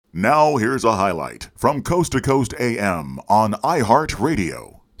Now here's a highlight from Coast to Coast AM on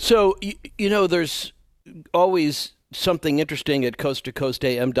iHeartRadio. So, there's always something interesting at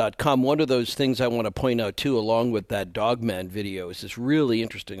coasttocoastam.com. One of those things I want to point out, too, along with that Dogman video, is this really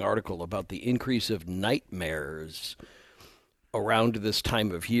interesting article about the increase of nightmares around this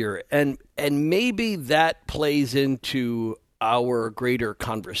time of year. And maybe that plays into our greater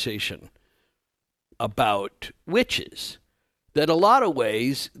conversation about witches. That a lot of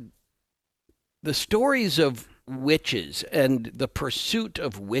ways, the stories of witches and the pursuit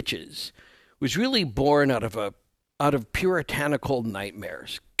of witches was really born out of puritanical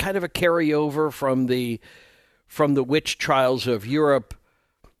nightmares, kind of a carryover from the witch trials of Europe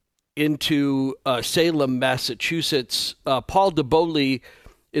into Salem, Massachusetts. Paul DeBolle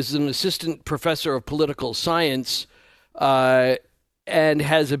is an assistant professor of political science and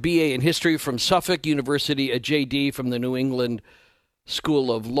has a BA in history from Suffolk University, a JD from the New England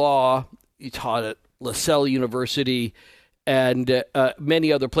School of Law. He taught at LaSalle University and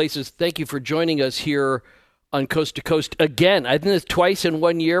many other places. Thank you for joining us here on Coast to Coast again. I think it's twice in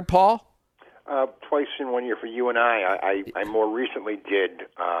 1 year, Paul? Twice in 1 year for you and I. I more recently did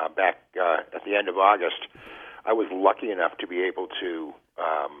back at the end of August. I was lucky enough to be able to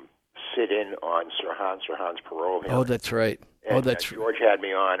sit in on Sirhan's parole hearing. Oh, that's right. And, George had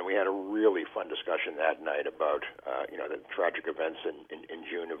me on, and we had a really fun discussion that night about the tragic events in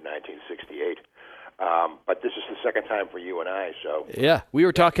June of 1968. But this is the second time for you and I. So yeah, we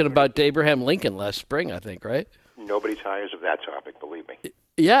were talking about Abraham Lincoln last spring, I think, right? Nobody tires of that topic, believe me.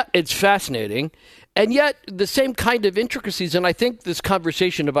 Yeah, it's fascinating. And yet the same kind of intricacies, and I think this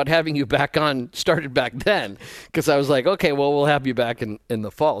conversation about having you back on started back then, because I was like, okay, well, we'll have you back in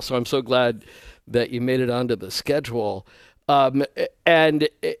the fall. So I'm so glad that you made it onto the schedule. And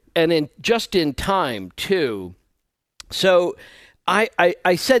just in time, too. So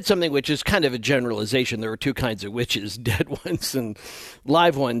I said something which is kind of a generalization. There are two kinds of witches, dead ones and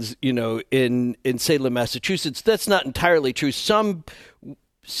live ones, in Salem, Massachusetts. That's not entirely true. Some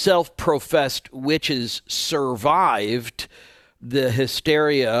self-professed witches survived the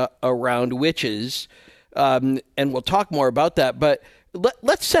hysteria around witches, and we'll talk more about that. But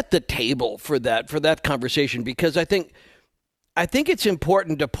let's set the table for that conversation, because I think it's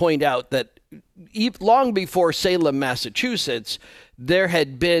important to point out that long before Salem, Massachusetts, there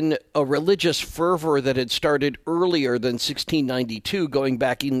had been a religious fervor that had started earlier than 1692, going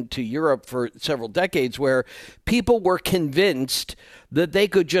back into Europe for several decades, where people were convinced that they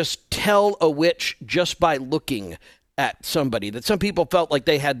could just tell a witch just by looking at somebody, that some people felt like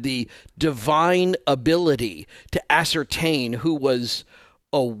they had the divine ability to ascertain who was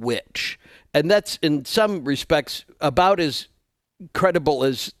a witch. And that's, in some respects, about as credible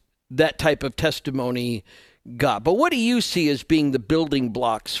as that type of testimony got. But what do you see as being the building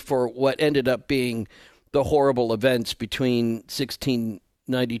blocks for what ended up being the horrible events between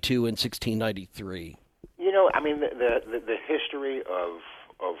 1692 and 1693? The history of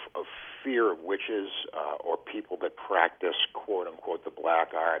fear of witches or people that practice, quote unquote, the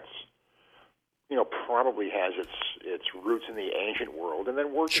black arts, probably has its roots in the ancient world, and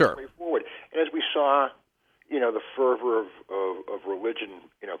then worked its way forward. And as we saw, the fervor of religion,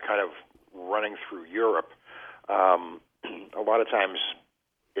 kind of running through Europe, a lot of times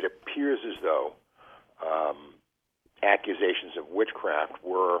it appears as though accusations of witchcraft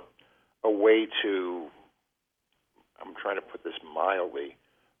were a way to, I'm trying to put this mildly,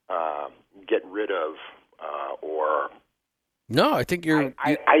 get rid of or... No, I think you're...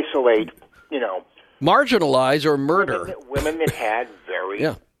 isolate, marginalize or murder. Women that had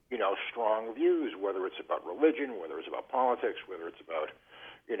very... strong views, whether it's about religion, whether it's about politics, whether it's about,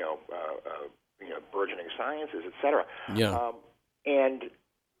 burgeoning sciences, etc. Yeah. And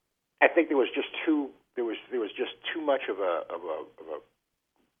I think there was just too much of a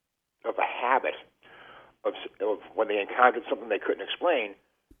habit of when they encountered something they couldn't explain,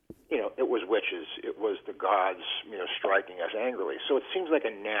 it was witches, it was the gods, striking us angrily. So it seems like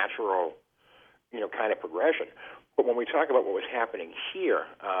a natural, kind of progression. But when we talk about what was happening here,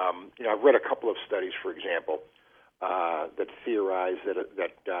 I've read a couple of studies, for example, that theorize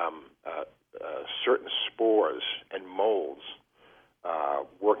that certain spores and molds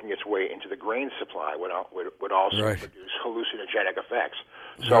working its way into the grain supply would also produce hallucinogenic effects.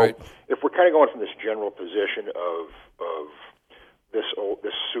 So if we're kind of going from this general position of this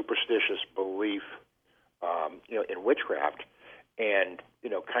superstitious belief, in witchcraft, and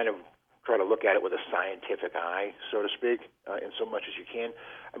kind of try to look at it with a scientific eye, so to speak, in so much as you can.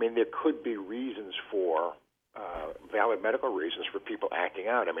 I mean, there could be reasons for valid medical reasons for people acting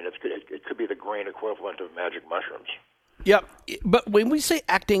out. I mean, it could be the grain equivalent of magic mushrooms. Yeah, but when we say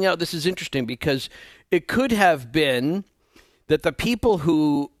acting out, this is interesting because it could have been that the people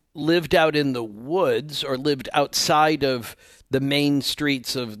who lived out in the woods or lived outside of the main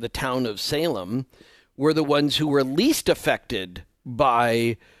streets of the town of Salem were the ones who were least affected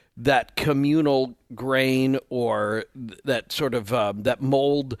by that communal grain or that sort of that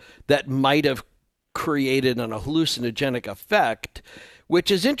mold that might have created an hallucinogenic effect,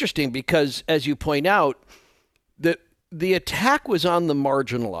 which is interesting because, as you point out, the attack was on the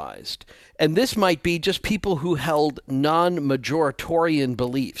marginalized. And this might be just people who held non-majoritarian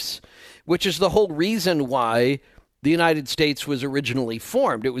beliefs, which is the whole reason why the United States was originally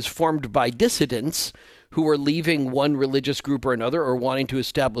formed. It was formed by dissidents who were leaving one religious group or another or wanting to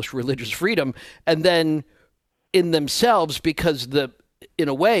establish religious freedom. And then in themselves, because the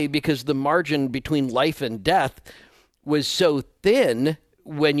margin between life and death was so thin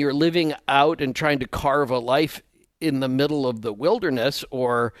when you're living out and trying to carve a life in the middle of the wilderness,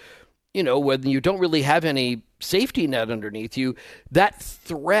 or, when you don't really have any safety net underneath you, that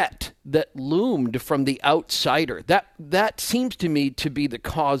threat that loomed from the outsider, that seems to me to be the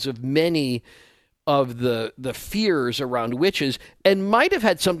cause of many of the fears around witches, and might have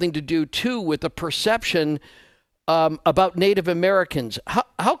had something to do, too, with the perception about Native Americans.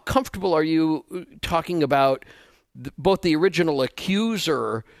 How comfortable are you talking about both the original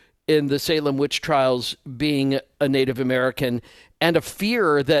accuser in the Salem witch trials being a Native American and a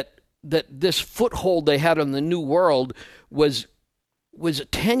fear that this foothold they had on the New World was a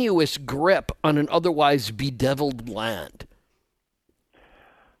tenuous grip on an otherwise bedeviled land?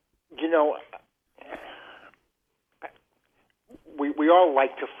 We all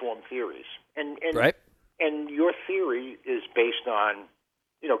like to form theories, and right. And your theory is based on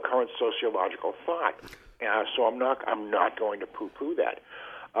current sociological thought. So I'm not going to poo-poo that.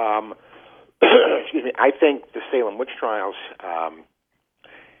 Excuse me. I think the Salem witch trials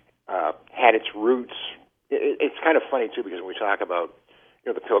had its roots. It's kind of funny too, because when we talk about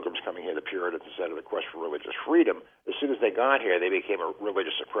the Pilgrims coming here, the Puritans, et cetera, the quest for religious freedom, as soon as they got here, they became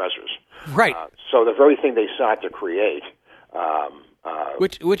religious oppressors. Right. So the very thing they sought to create.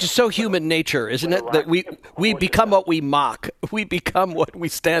 Which is so human nature, isn't it? That we become what we mock. We become what we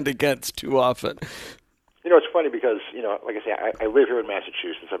stand against too often. It's funny because, like I say, I live here in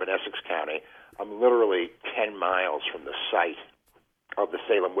Massachusetts. I'm in Essex County. I'm literally 10 miles from the site of the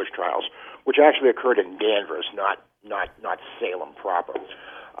Salem witch trials, which actually occurred in Danvers, not Salem proper.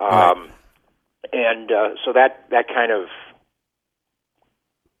 Right. And so that kind of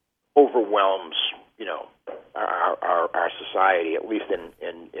overwhelms, our society, at least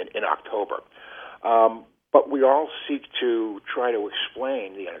in October. But we all seek to try to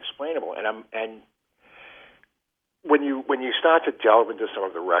explain the unexplainable, and when you start to delve into some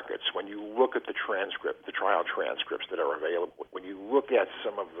of the records, when you look at the trial transcripts that are available, when you look at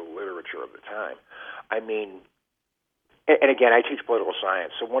some of the literature of the time, I mean, and again, I teach political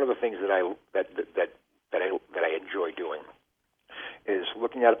science, so one of the things that I enjoy doing is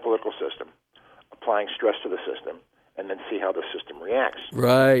looking at a political system, applying stress to the system, and then see how the system reacts.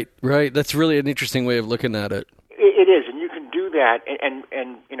 Right. That's really an interesting way of looking at it. It is, and you can do that, and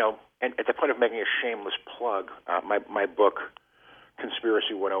at the point of making a shameless plug, my book,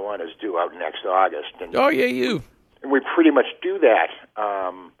 Conspiracy 101, is due out next August. And, you. And we pretty much do that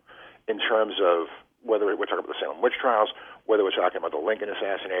in terms of whether we're talking about the Salem witch trials, whether we're talking about the Lincoln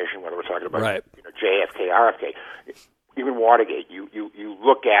assassination, whether we're talking about JFK, RFK, even Watergate. You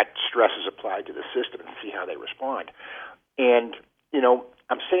look at stresses applied to the system and see how they respond. And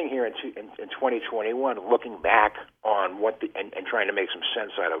I'm sitting here in 2021 looking back on and trying to make some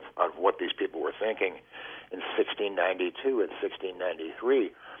sense out of what these people were thinking in 1692 and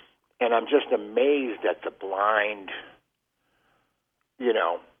 1693. And I'm just amazed at the blind,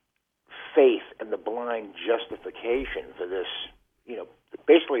 faith and the blind justification for this,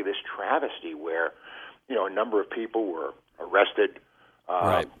 basically this travesty where, a number of people were arrested,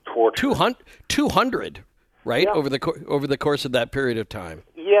 tortured. 200. Right? Yeah. Over the course of that period of time.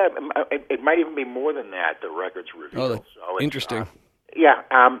 Yeah, it might even be more than that, the records reveal. Oh, that's interesting.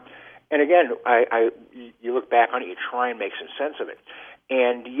 And again, you look back on it, you try and make some sense of it.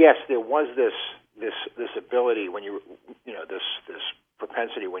 And yes, there was this ability when this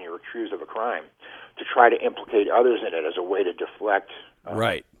propensity when you're accused of a crime to try to implicate others in it as a way to deflect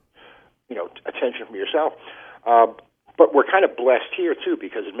attention from yourself. But we're kind of blessed here too,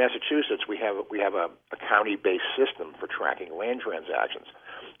 because in Massachusetts we have a county-based system for tracking land transactions,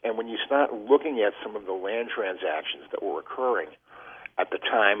 and when you start looking at some of the land transactions that were occurring at the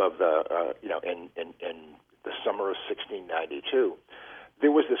time of the in the summer of 1692,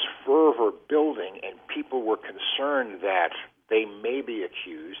 there was this fervor building, and people were concerned that they may be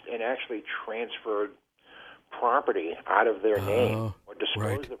accused and actually transferred property out of their name or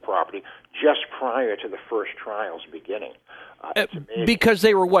disposed of property just prior to the first trial's beginning. Because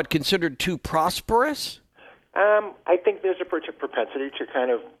they were what, considered too prosperous? I think there's a propensity to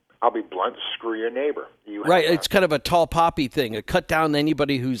kind of, I'll be blunt, screw your neighbor. It's kind of a tall poppy thing, a cut down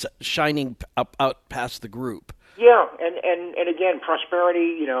anybody who's shining out past the group. Yeah, and again,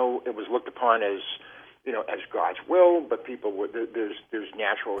 prosperity, it was looked upon as, as God's will, but people would, there's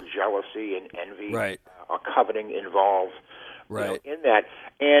natural jealousy and envy, or coveting involved, in that,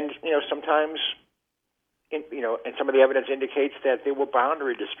 and sometimes, and some of the evidence indicates that there were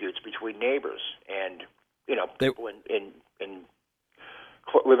boundary disputes between neighbors, and people in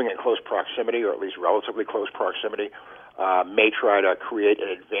living in close proximity, or at least relatively close proximity, may try to create an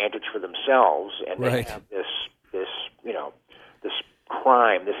advantage for themselves, and they have this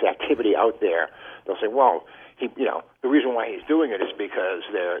crime, this activity out there. They'll say, well, the reason why he's doing it is because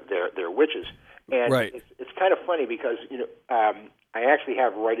they're witches. And it's kind of funny because, I actually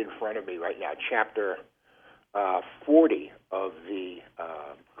have right in front of me right now Chapter 40 of the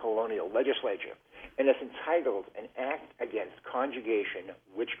colonial legislature, and it's entitled An Act Against Conjugation,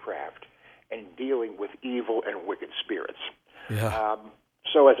 Witchcraft, and Dealing with Evil and Wicked Spirits. Yeah.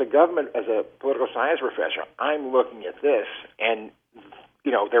 So as a political science professor, I'm looking at this, and,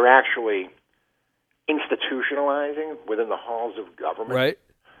 they're actually institutionalizing within the halls of government,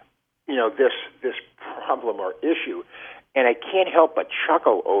 this problem or issue. And I can't help but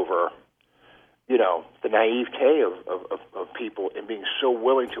chuckle over, the naivete of people in being so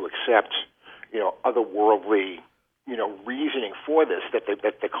willing to accept, otherworldly, reasoning for this, that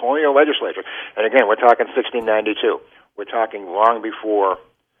the colonial legislature, and again, we're talking 1692, we're talking long before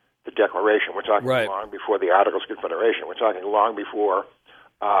the Declaration, we're talking long before the Articles of Confederation, we're talking long before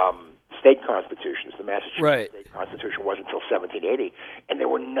state constitutions. The Massachusetts state constitution wasn't until 1780, and there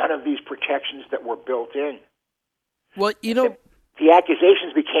were none of these protections that were built in. Well, the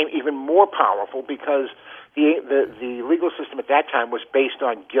accusations became even more powerful because the legal system at that time was based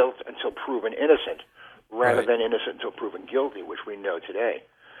on guilt until proven innocent, rather than innocent until proven guilty, which we know today.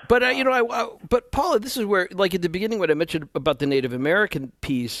 But but Paula, this is where, like at the beginning, when I mentioned about the Native American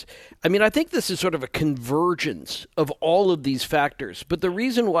piece, I think this is sort of a convergence of all of these factors. But the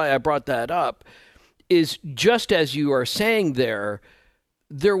reason why I brought that up is, just as you are saying there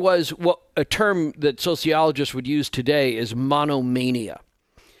was a term that sociologists would use today is monomania.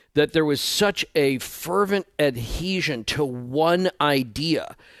 That there was such a fervent adhesion to one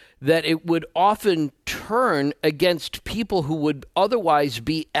idea that it would often turn against people who would otherwise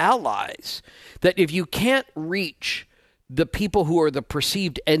be allies. That if you can't reach the people who are the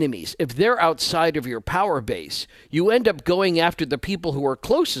perceived enemies, if they're outside of your power base, you end up going after the people who are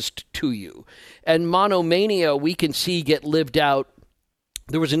closest to you. And monomania, we can see, get lived out.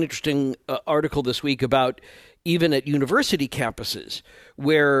 There was an interesting article this week about even at university campuses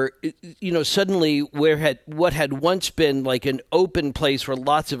where, suddenly what had once been like an open place where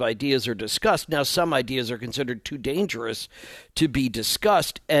lots of ideas are discussed, now some ideas are considered too dangerous to be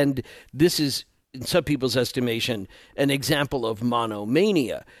discussed. And this is, in some people's estimation, an example of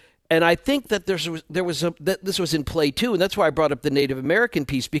monomania. And I think that that this was in play too, and that's why I brought up the Native American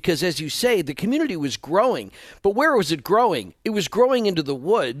piece, because as you say, the community was growing. But where was it growing? It was growing into the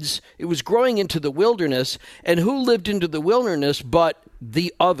woods. It was growing into the wilderness. And who lived into the wilderness but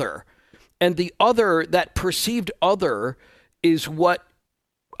the other? And the other, that perceived other, is what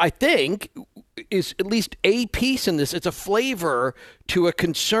I think is at least a piece in this. It's a flavor to a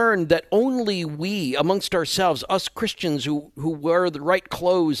concern that only we, amongst ourselves, us Christians who wear the right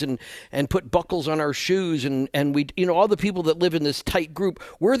clothes and put buckles on our shoes, and we, all the people that live in this tight group,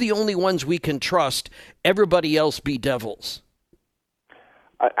 we're the only ones we can trust. Everybody else be devils.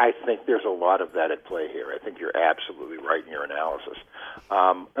 I think there's a lot of that at play here. I think you're absolutely right in your analysis.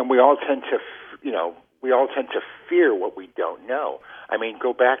 And we all tend to fear what we don't know.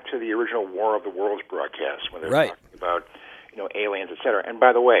 Go back to the original War of the Worlds broadcast when they were talking about, aliens, et cetera. And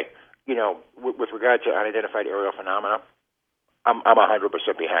by the way, with regard to unidentified aerial phenomena, I'm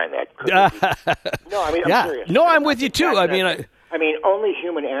 100% behind that. I'm serious. No, I'm with you too. Only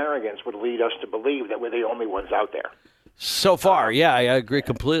human arrogance would lead us to believe that we're the only ones out there. So far, I agree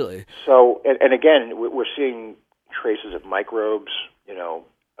completely. So, and again, we're seeing traces of microbes,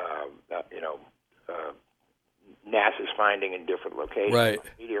 NASA's finding in different locations,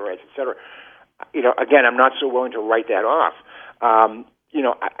 meteorites, et cetera. Again, I'm not so willing to write that off.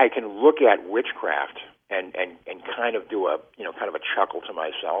 I can look at witchcraft and kind of do a chuckle to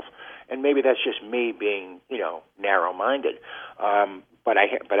myself, and maybe that's just me being narrow-minded. But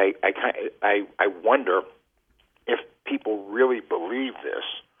I wonder if people really believe this,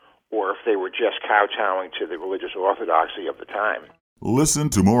 or if they were just kowtowing to the religious orthodoxy of the time. Listen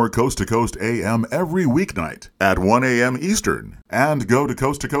to more Coast to Coast AM every weeknight at 1 a.m. Eastern, and go to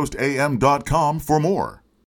coasttocoastam.com for more.